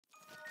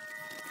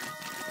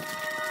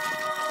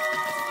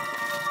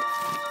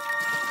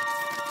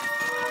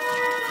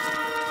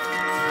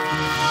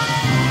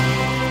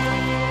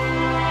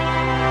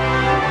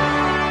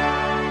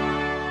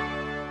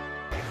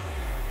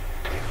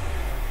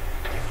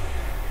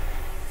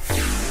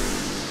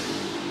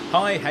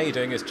Hi, how you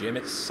doing? It's Jim.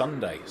 It's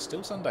Sunday,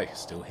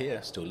 still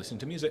here, still listening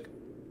to music.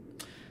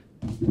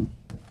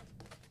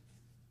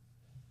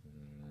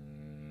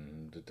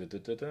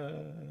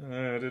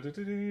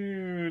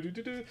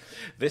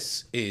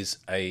 This is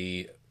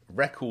a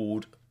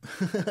record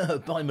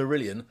by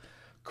Marillion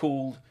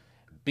called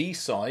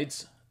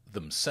B-Sides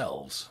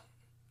Themselves,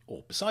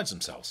 or Besides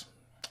Themselves.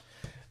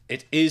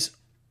 It is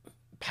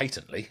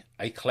patently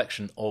a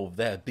collection of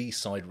their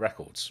B-side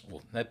records, or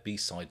their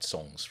B-side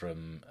songs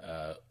from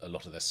a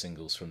lot of their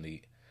singles from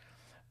the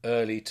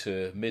early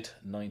to mid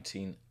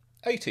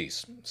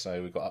 1980s.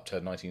 So we've got up to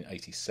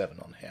 1987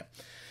 on here.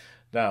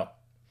 Now,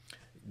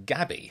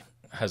 Gabie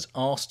has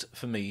asked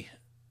me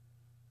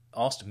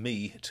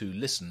to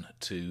listen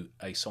to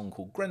a song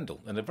called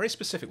Grendel, and a very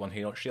specific one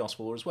she asked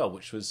for as well,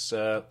 which was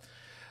not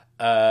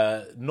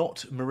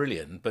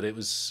Marillion, but it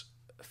was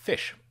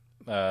Fish,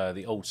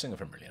 the old singer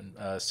from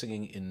Marillion,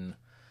 singing in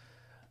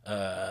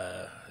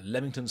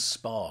Leamington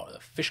Spa, a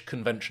Fish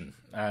convention.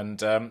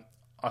 And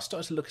I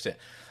started to look at it,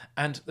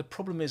 and the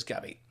problem is,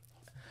 Gabie,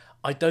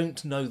 I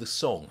don't know the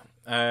song,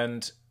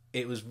 and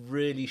it was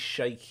really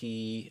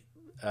shaky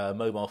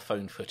mobile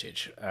phone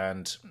footage,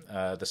 and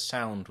the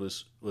sound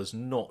was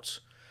not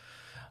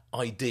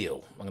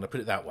ideal, I'm going to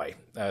put it that way.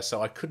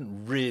 So I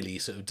couldn't really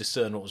sort of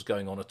discern what was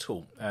going on at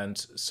all, and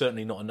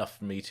certainly not enough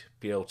for me to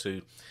be able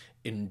to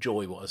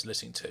enjoy what I was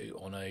listening to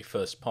on a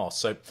first pass.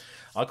 So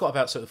I got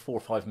about sort of 4 or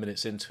 5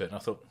 minutes into it, and I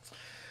thought,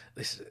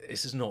 this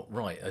is not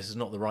right. This is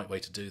not the right way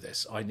to do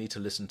this. I need to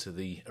listen to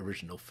the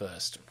original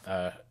first,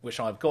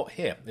 which I've got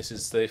here. This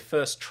is the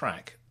first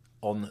track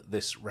on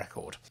this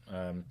record.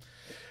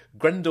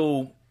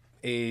 Grendel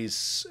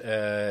is,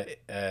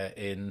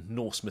 in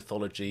Norse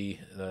mythology,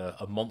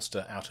 a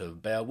monster out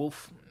of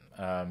Beowulf,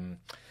 and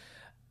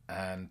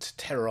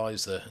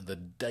terrorised the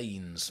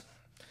Danes.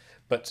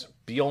 But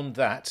beyond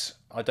that,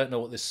 I don't know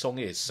what this song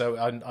is. So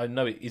I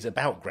know it is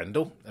about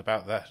Grendel,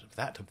 about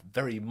that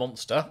very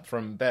monster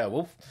from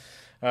Beowulf.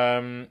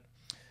 But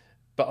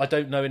I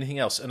don't know anything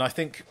else. And I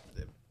think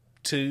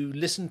to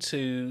listen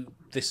to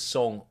this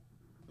song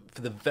for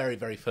the very,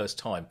 very first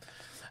time,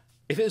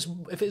 if it is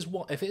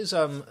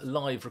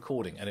live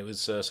recording and it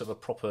was sort of a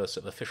proper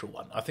sort of official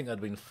one, I think that'd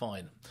have been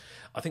fine.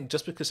 I think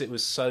just because it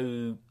was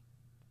so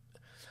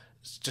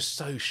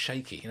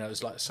shaky, it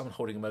was like someone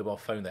holding a mobile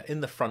phone there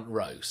in the front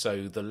row,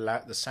 so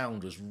the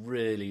sound was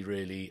really,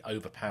 really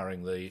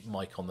overpowering the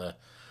mic on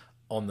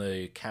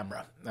the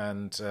camera,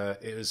 and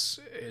it was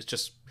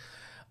just,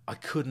 I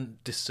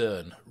couldn't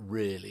discern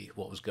really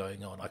what was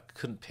going on. I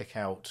couldn't pick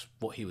out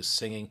what he was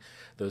singing.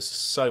 There was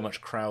so much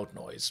crowd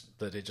noise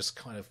that it just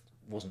kind of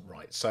wasn't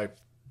right. So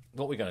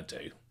what we're going to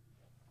do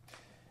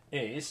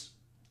is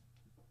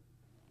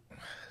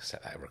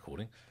set that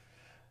recording.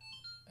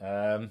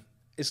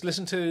 Is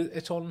listen to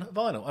it on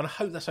vinyl, and I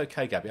hope that's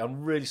okay, Gabie.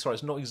 I'm really sorry,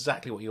 it's not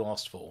exactly what you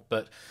asked for,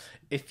 but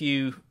if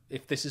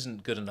this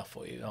isn't good enough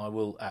for you, I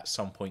will at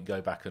some point go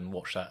back and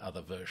watch that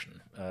other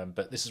version.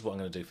 But this is what I'm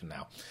going to do for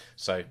now.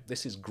 So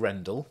this is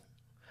Grendel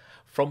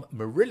from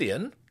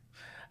Marillion.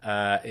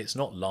 It's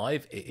not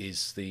live, it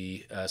is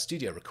the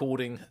studio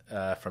recording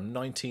from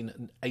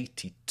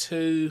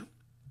 1982.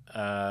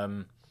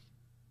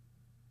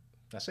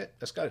 That's it,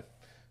 let's go.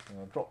 I'm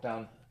going to drop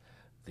down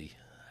the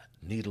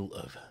needle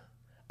of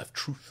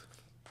truth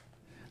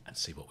and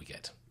see what we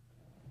get.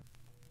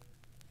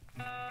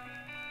 A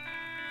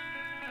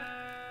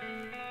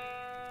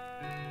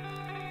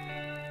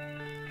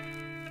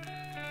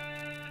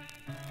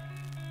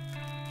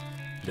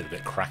little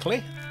bit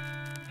crackly.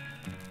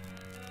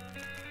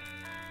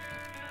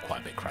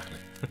 Quite a bit crackly.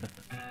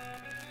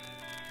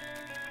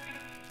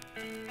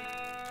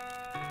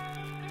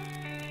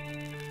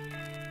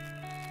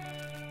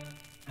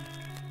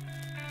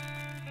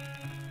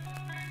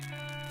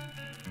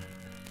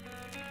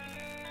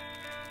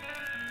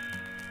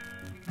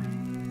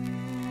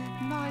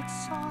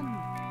 Sun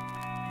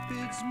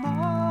bids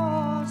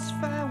Mars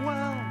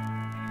farewell,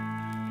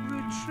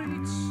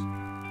 retreats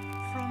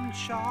from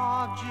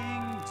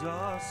charging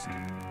dust.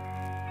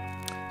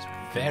 It's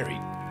very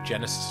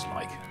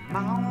Genesis-like.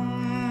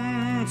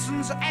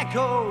 Mountains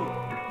echo,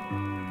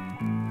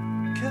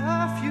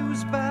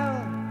 curfew's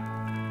bell,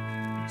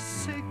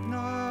 signal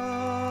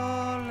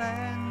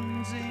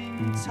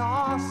ending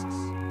tasks.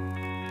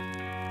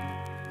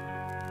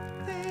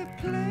 They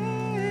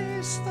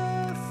place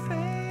the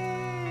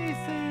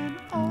faith in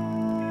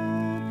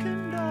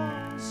oaken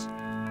doors,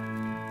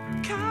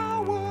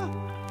 cower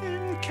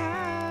in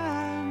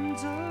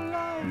candlelight.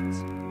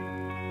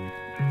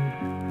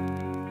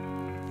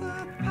 The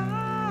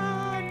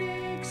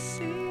panic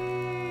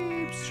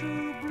seeps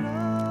through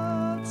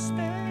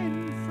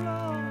blood-stained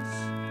floors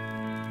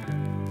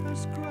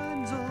as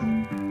Grendel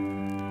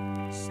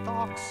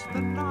stalks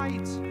the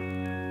night,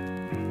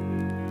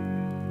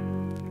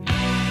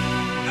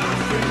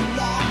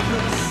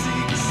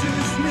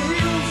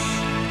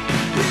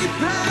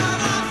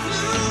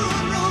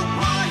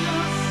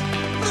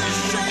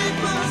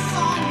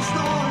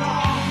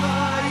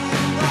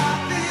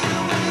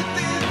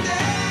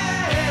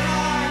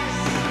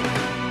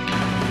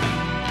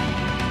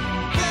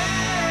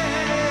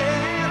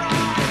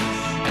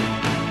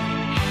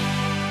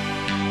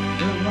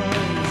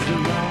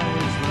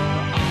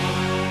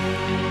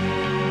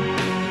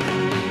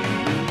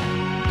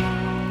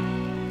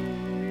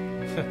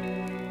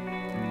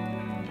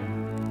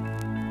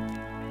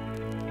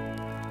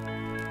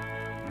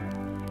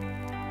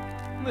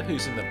 Wonder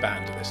who's in the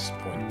band at this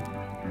point.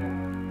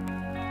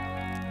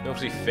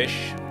 Obviously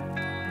Fish,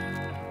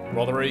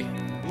 Rothery,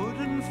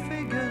 Wooden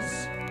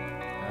figures,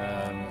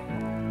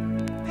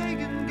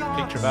 pagan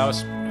gods, Pete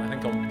Travaris, I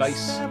think on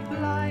bass, stare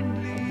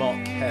blindly. and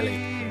Mark Kelly.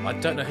 I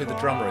don't know who the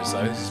drummer is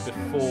though. This is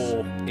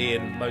before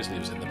Ian Mosley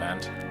was in the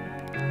band.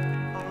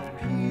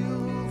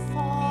 Appeal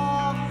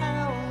for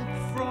help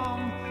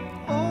from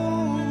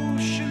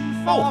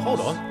ocean Oh, hold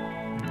fogs, on.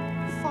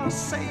 for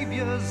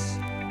saviors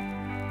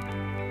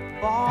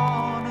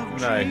born of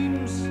No.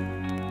 dreams.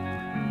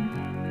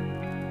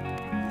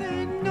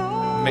 They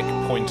know Mick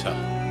Pointer. their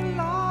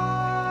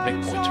Mick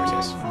lives Pointer it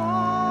is.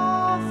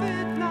 are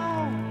forfeit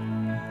now.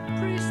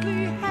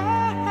 Priestly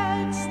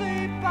heads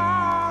they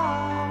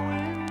bow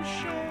in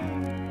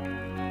shame.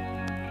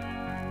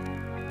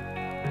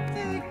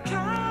 They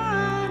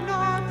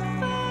cannot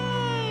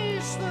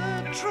face the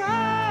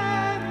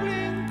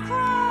trembling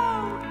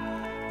crowd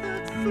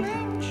that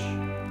flinch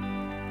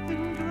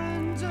in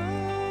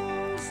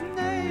Grendel's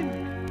name.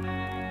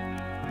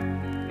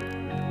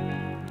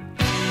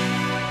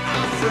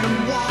 From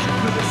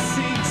Walker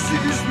seeks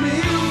his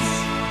meals,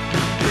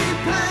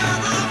 prepare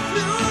the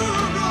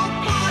funeral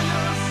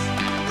pyres.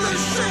 The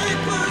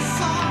shapeless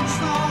songs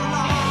no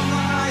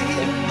longer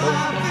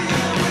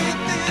interfere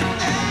within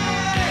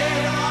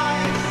their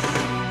eyes.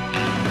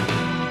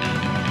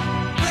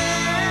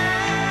 Their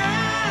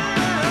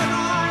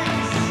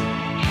eyes,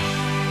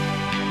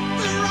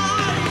 their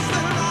eyes,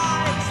 their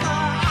eyes,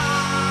 their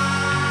eyes.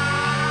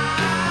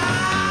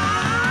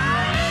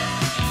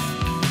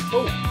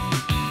 Oh,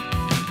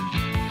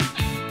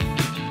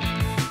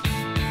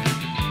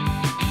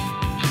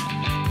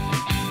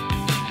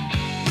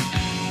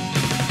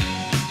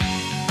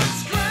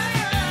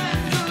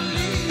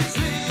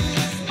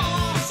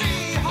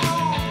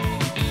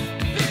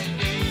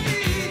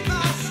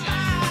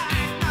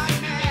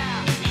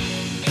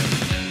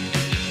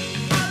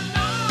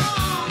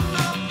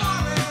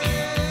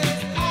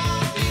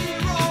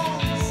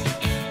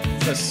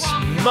 there's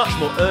much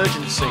more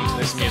urgency to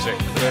this music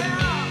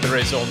than there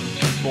is on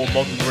more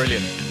modern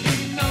Marillion.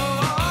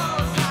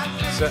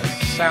 So,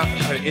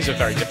 it is a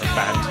very different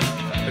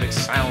band, but it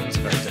sounds a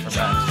very different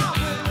band.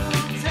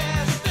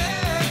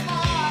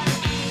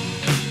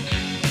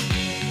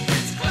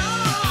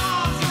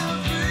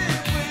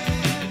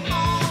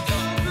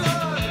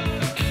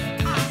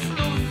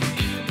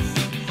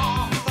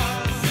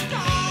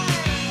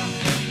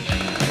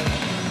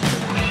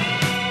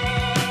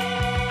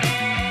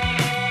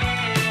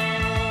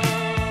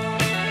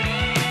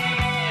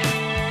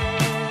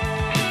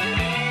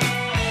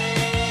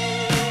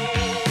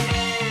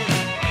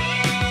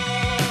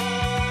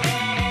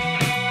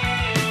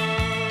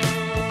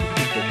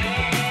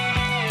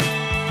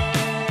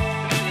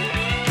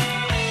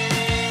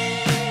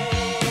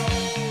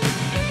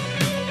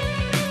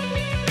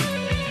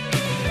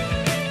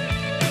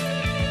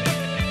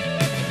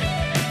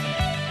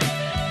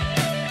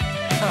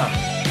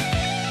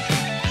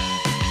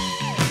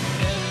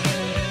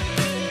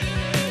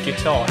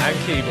 Guitar and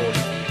keyboard.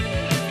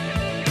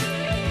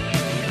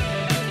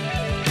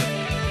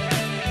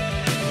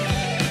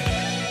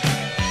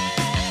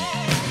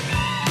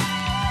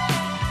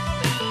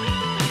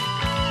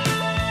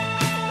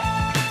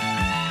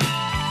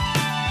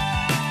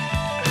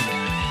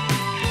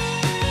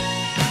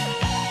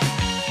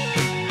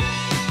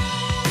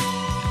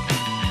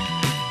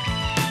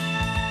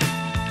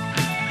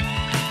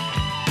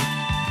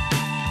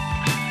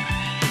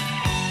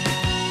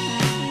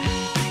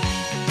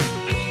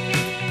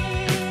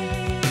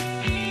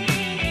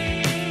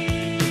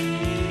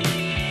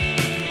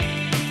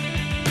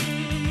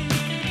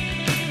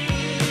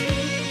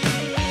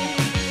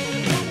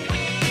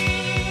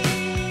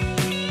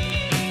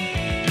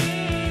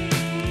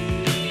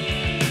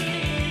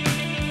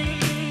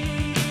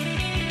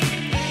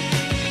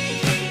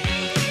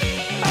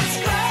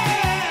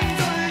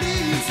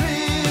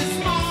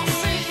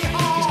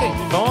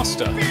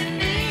 Faster.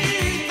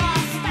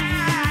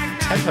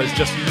 Tempo's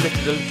just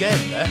lifted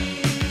again there.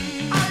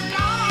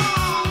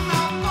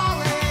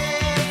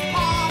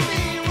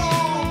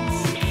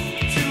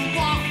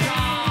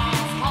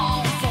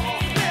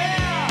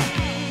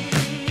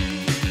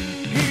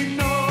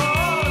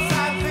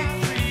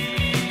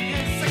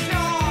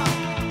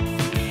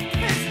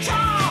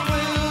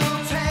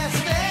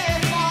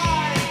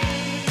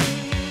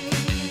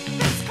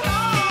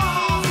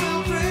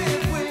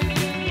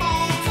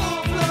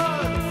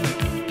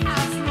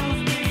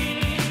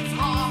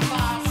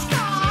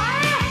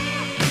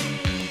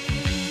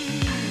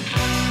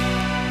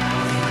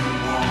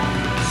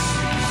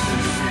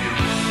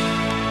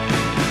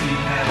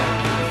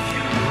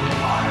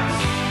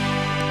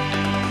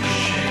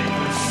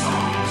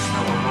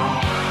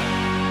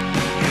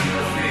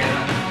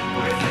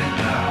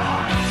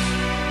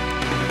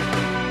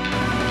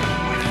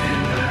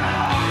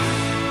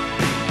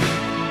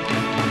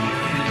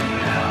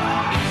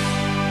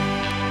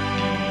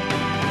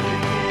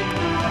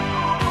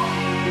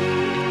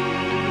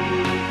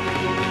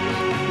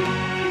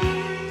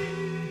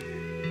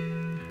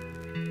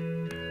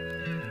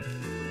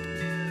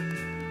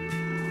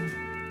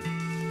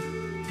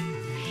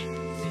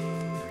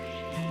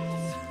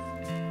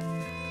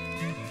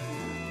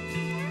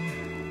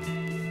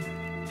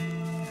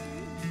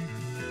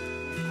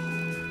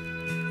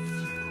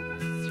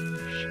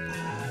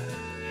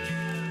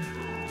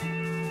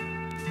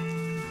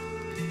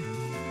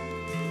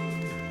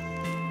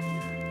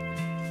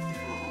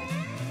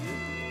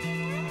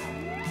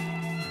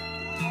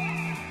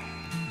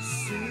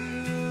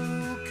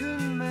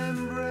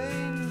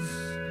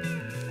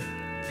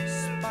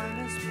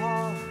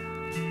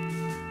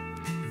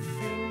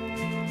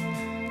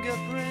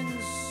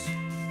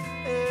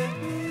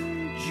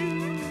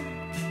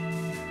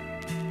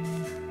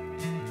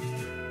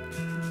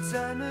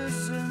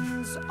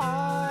 denizens of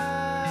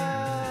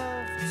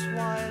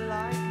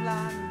twilight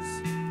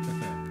lands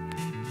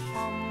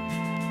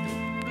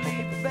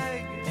humbly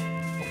beg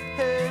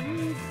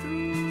him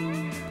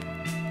through.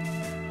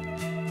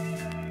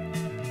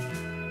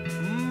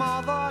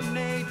 Mother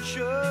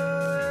Nature's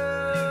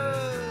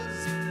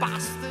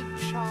bastard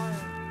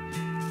child,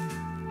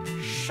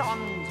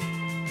 shunned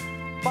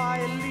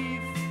by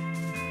leaf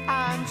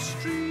and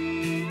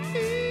stream,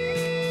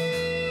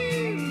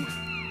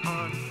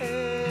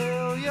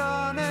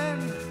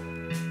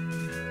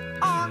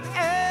 on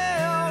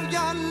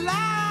alien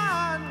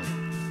land,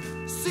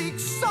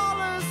 seeks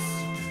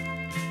solace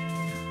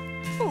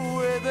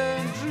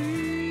within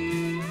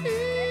dreams.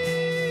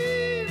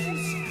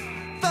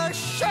 The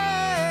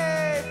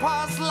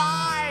shaper's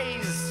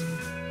lies,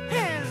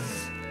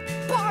 his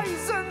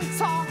poison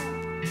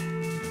tongue,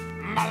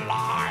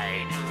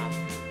 malign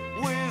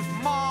with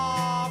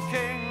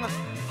mocking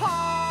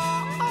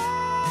heart,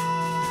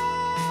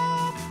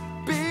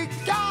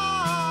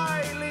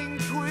 beguiling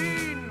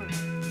queen,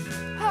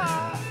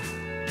 her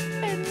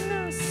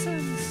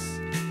innocence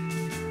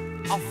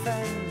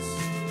offends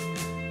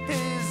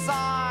his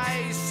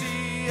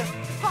icy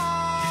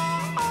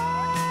heart.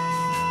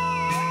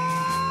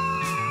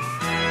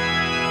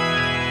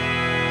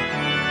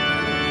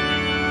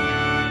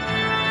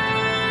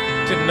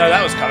 Didn't know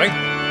that was coming.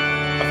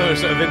 I thought it was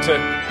sort of into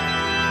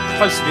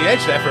close to the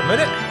edge there for a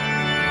minute.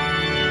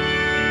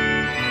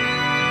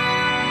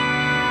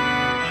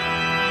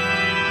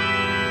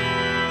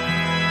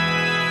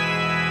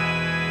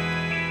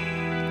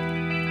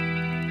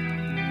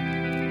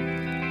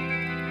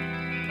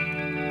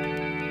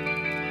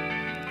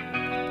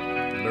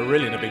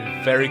 Marillion have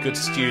been very good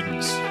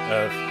students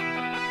of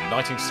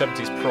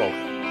 1970s prog.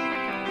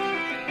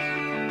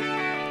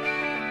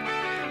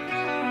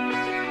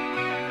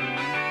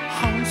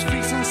 Hounds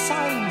freeze in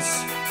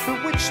silence,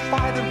 bewitched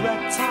by the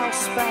reptile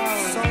spell.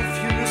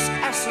 Sulphurous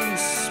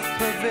essence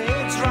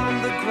pervades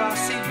round the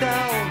grassy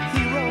dell.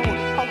 Hero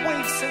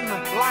awaits him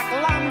like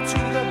lamb to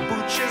the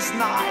butcher's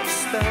knife.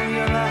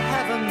 Stellar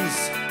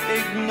heavens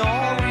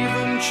ignore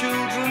even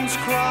children's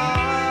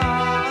cry.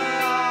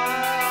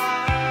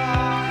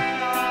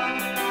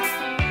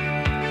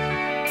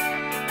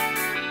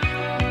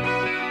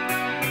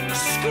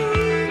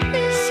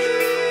 Screams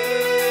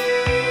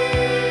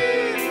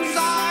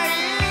are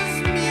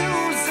his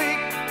music.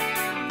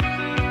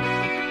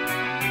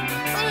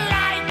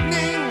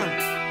 Lightning,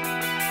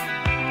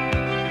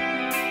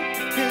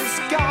 his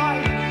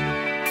guide.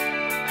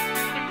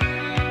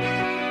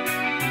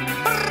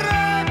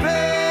 Raping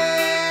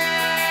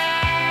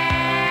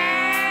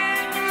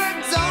the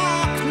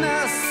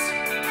darkness.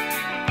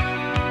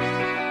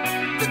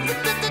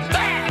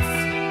 Death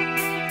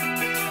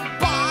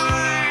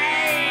by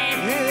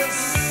his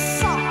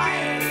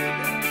side.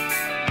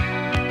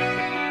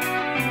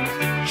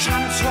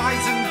 Chants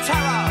rise in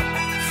terror,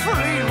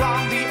 free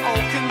round the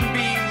oaken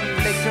beam,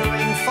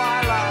 flickering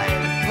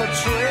firelight,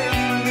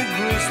 portraying the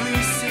grisly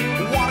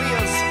scene.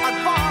 Warriors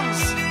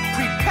advance,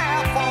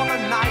 prepare for the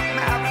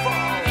nightmare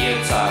foe.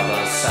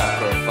 Futile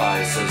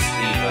sacrifices,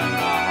 even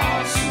our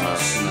hearts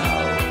must know.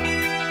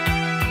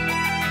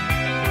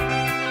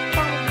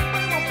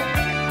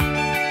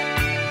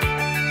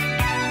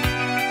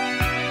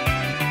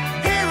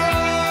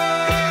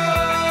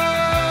 Heroes,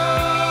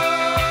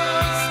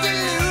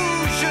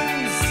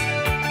 delusions,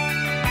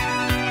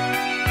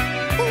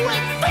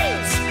 with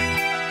fate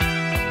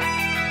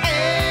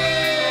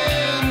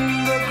in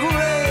the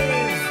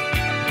grave.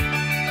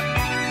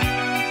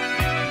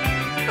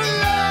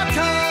 Look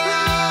at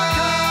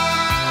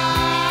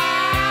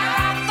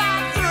the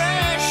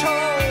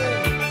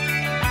threshold.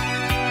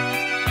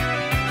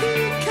 He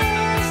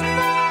cares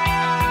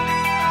not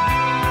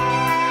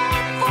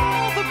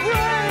for the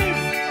brave.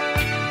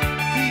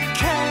 He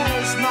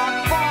cares not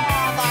for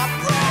the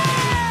brave.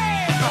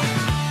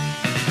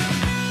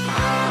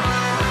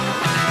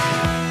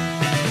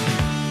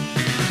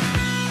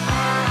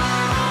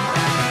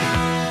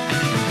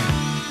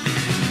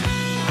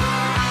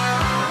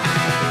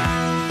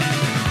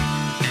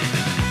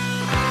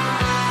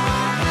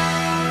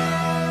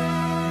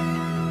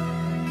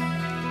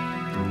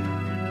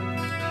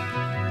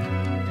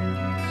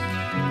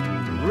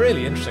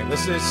 Really interesting.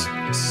 This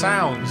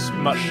sounds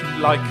much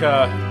like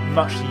a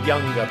much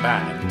younger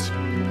band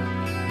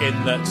in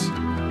that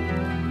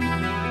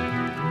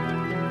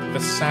the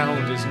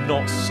sound is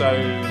not so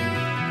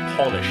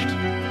polished.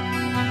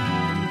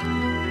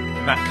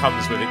 And that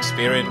comes with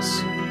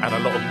experience and a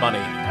lot of money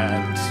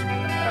and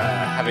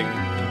having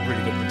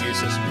really good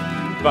producers.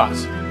 But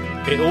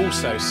it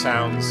also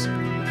sounds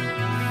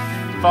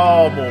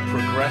far more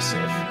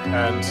progressive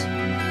and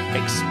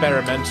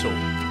experimental,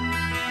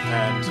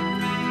 and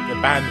the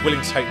band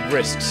willing to take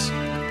risks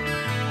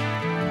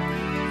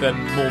than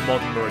more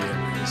modern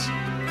Marillion is.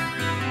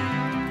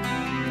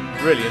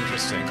 Really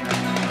interesting.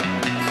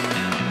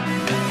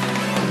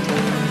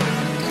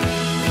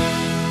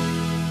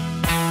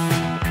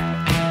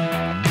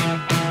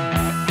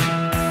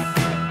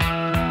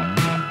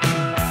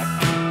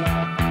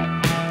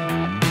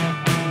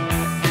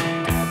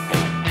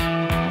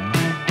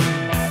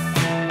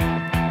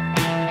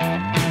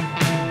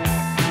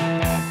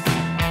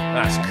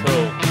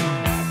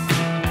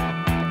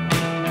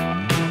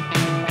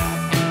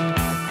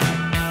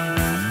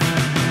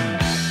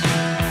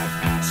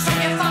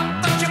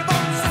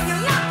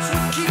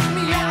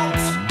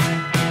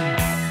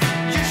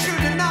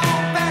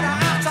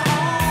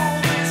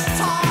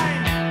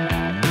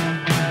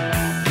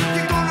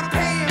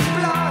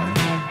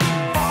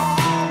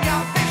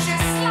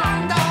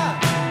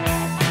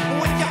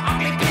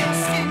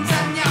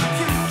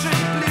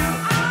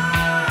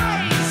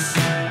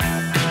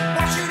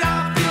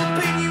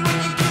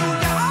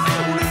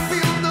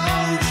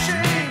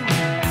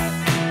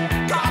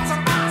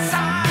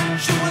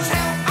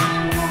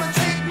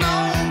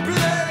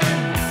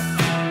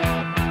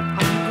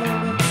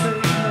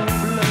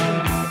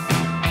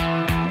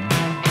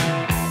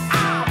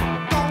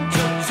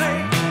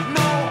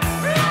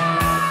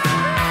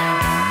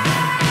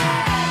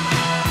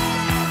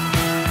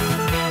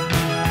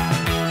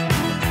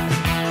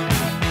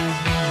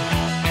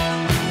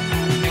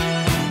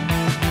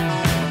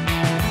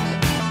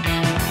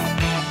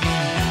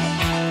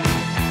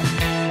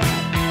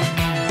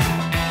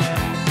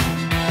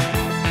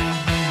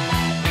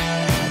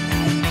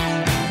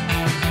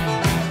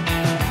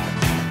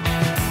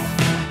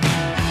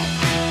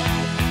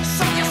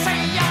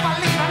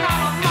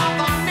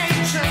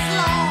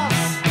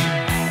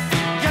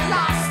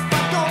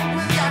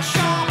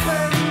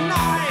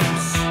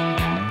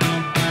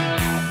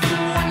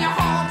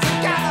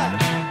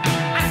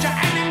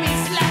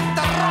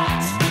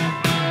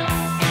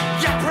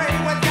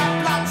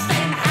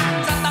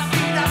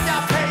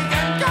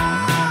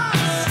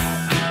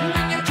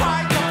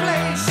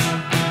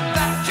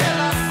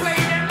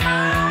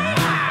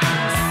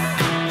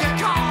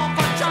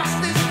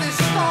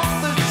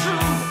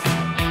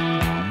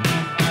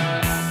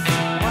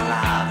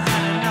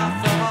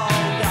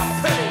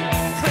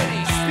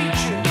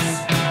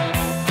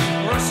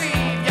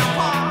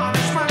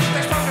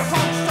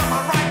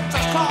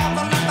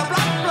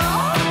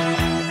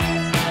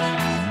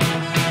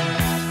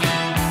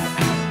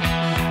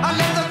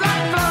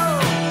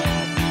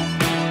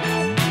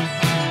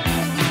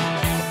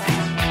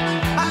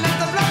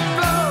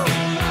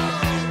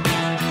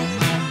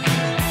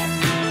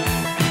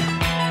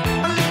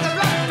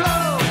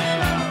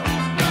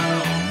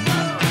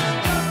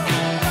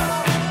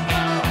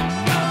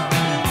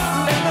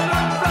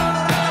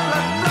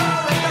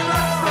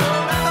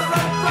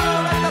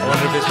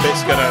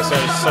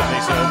 just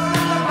suddenly sort of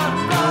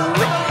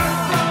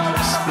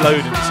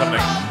explode into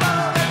something.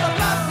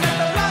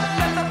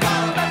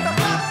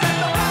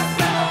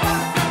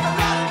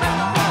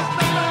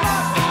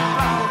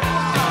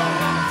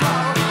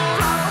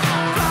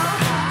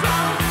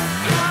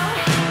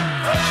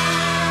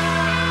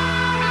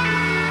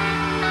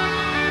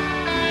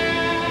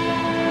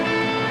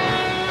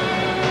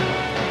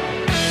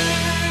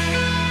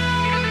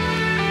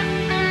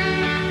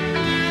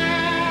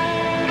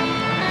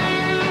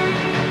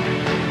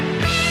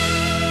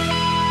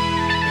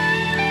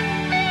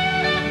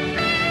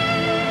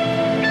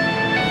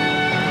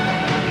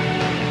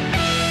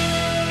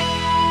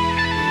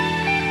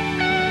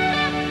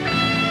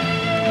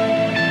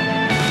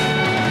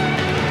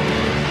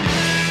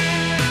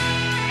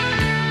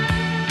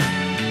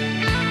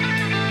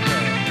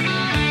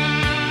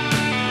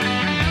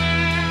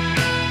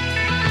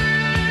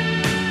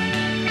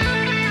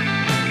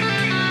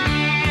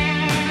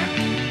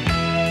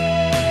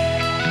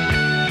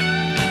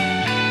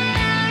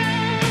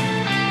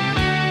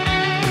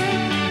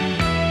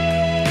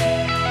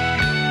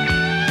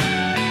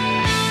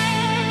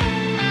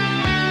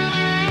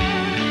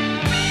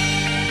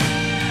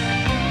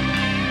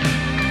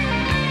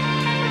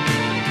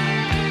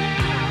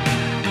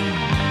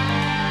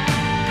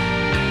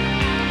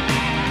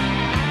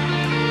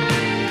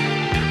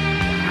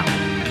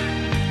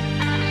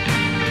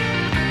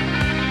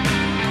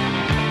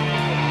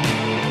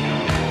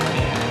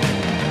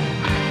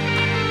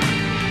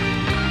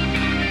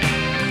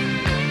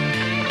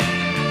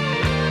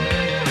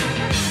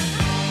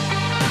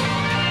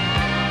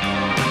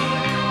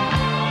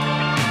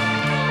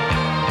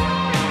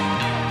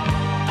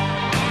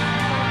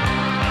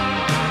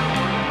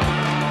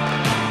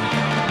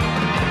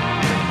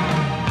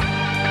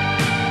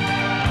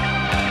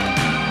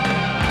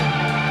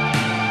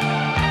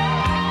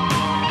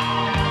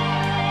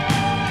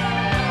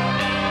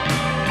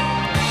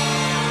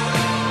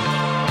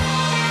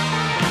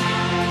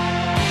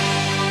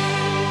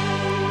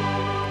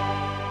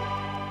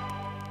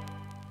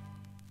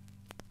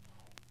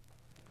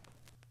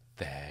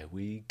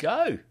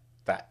 Go.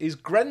 That is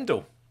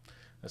Grendel.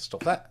 Let's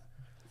stop that.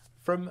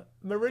 From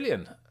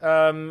Marillion.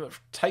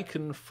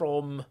 Taken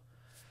from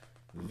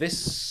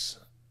this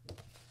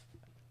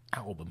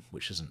album,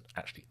 which isn't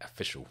actually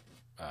official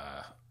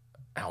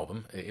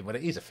album. Well,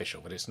 it is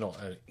official, but it's not.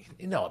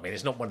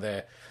 It's not one of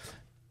their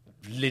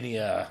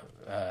linear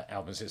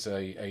albums. It's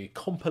a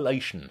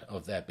compilation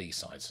of their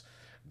B-sides.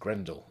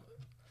 Grendel.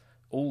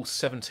 All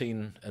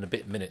 17 and a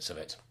bit minutes of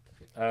it.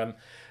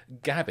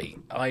 Gabie,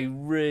 I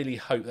really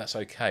hope that's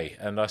okay.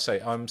 And I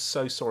say, I'm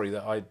so sorry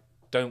that I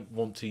don't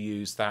want to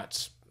use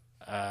that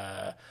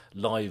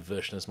live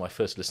version as my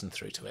first listen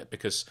through to it,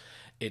 because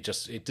it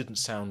just didn't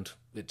sound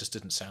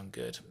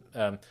good.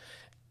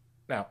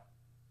 Now,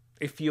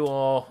 if you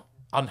are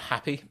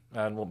unhappy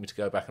and want me to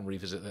go back and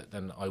revisit it,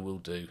 then I will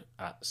do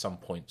at some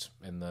point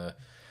in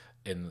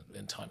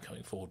time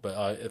coming forward.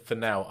 But for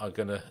now, I'm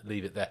going to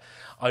leave it there.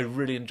 I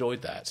really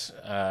enjoyed that.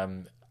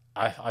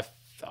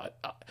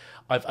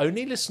 I've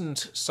only listened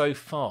so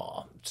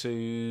far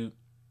to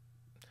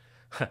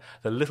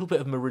the little bit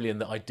of Marillion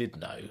that I did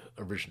know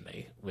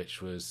originally,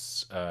 which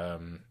was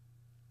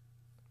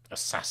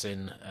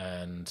Assassin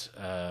and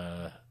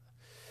I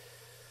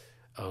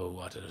don't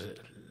know,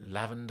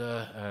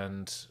 Lavender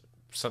and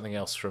something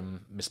else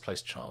from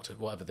Misplaced Childhood,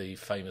 whatever the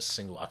famous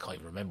single, I can't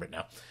even remember it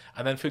now.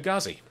 And then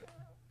Fugazi,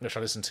 which I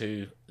listened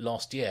to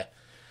last year.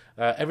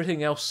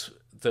 Everything else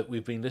that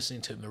we've been listening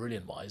to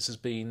Marillion-wise has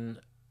been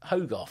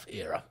Hogarth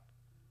era,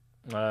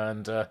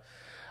 and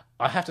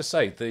I have to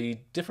say the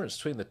difference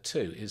between the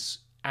two is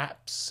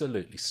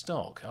absolutely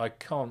stark. I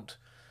can't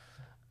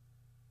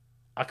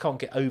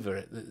get over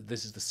it that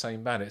this is the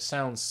same band. It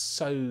sounds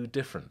so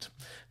different.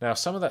 Now,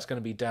 some of that's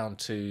going to be down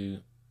to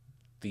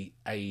the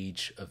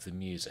age of the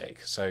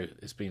music. So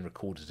it's been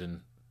recorded in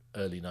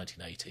early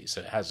 1980s,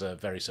 so it has a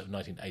very sort of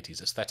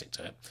 1980s aesthetic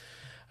to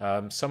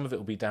it. Some of it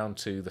will be down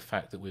to the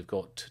fact that we've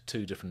got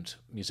two different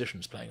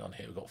musicians playing on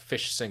here. We've got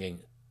Fish singing,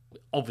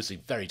 obviously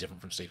very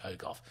different from Steve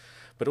Hogarth,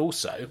 but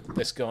also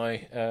this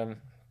guy,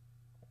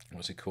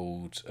 what's he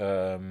called?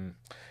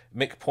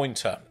 Mick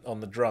Pointer on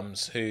the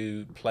drums,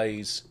 who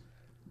plays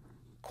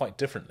quite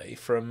differently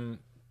from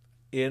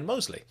Ian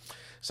Mosley.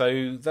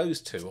 So those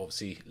two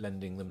obviously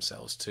lending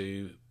themselves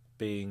to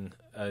being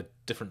a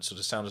different sort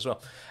of sound as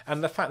well.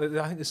 And the fact that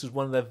I think this is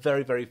one of their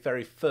very, very,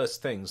 very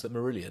first things that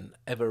Marillion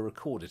ever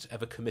recorded,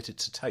 ever committed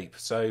to tape.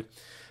 So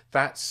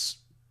that's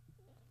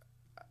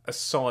a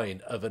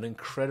sign of an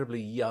incredibly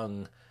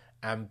young,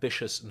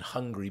 ambitious and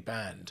hungry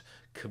band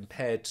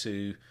compared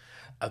to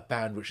a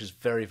band which is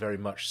very, very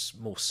much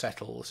more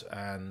settled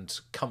and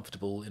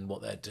comfortable in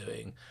what they're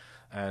doing,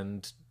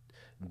 and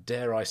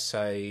dare I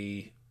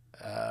say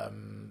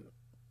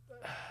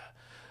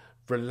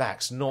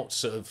relaxed, not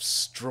sort of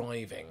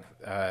striving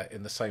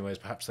in the same way as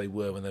perhaps they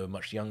were when they were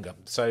much younger.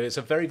 So it's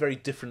a very, very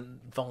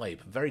different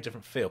vibe, very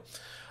different feel.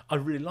 I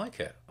really like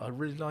it.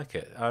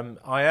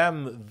 I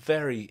am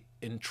very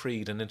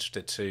intrigued and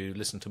interested to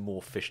listen to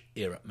more Fish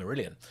era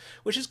Marillion,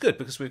 which is good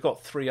because we've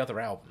got 3 other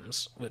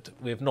albums that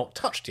we've not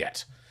touched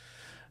yet.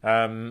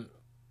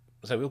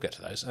 So we'll get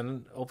to those,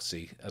 and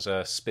obviously as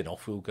a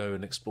spin-off we'll go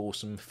and explore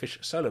some Fish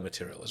solo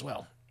material as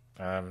well.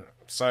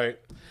 So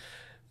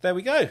there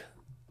we go.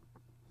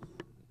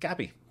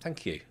 Gabie,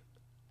 thank you.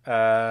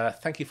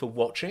 Thank you for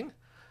watching.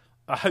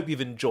 I hope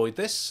you've enjoyed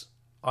this.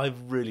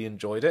 I've really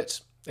enjoyed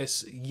it.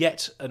 It's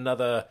yet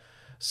another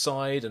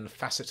side and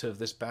facet of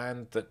this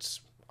band that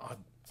I've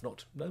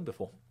not known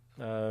before.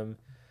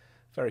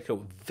 Very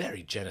cool.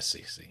 Very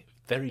Genesis-y.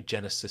 Very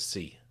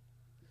Genesis-y.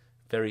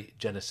 Very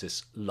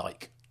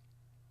Genesis-like.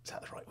 Is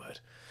that the right word?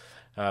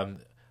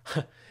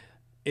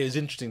 It was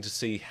interesting to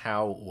see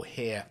how, or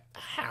hear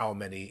how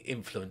many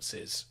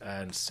influences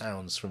and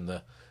sounds from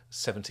the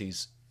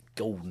 70s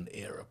golden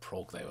era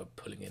prog they were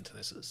pulling into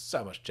this. There's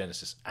so much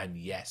Genesis, and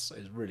yes, it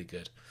was really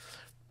good.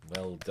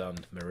 Well done,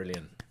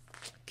 Marillion.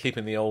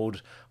 Keeping the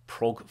old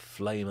prog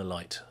flame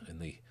alight in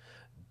the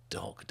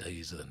dark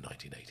days of the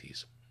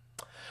 1980s.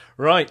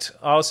 Right,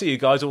 I'll see you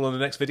guys all in the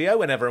next video,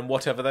 whenever and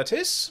whatever that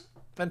is.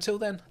 Until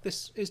then,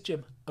 this is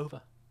Jim.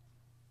 Over.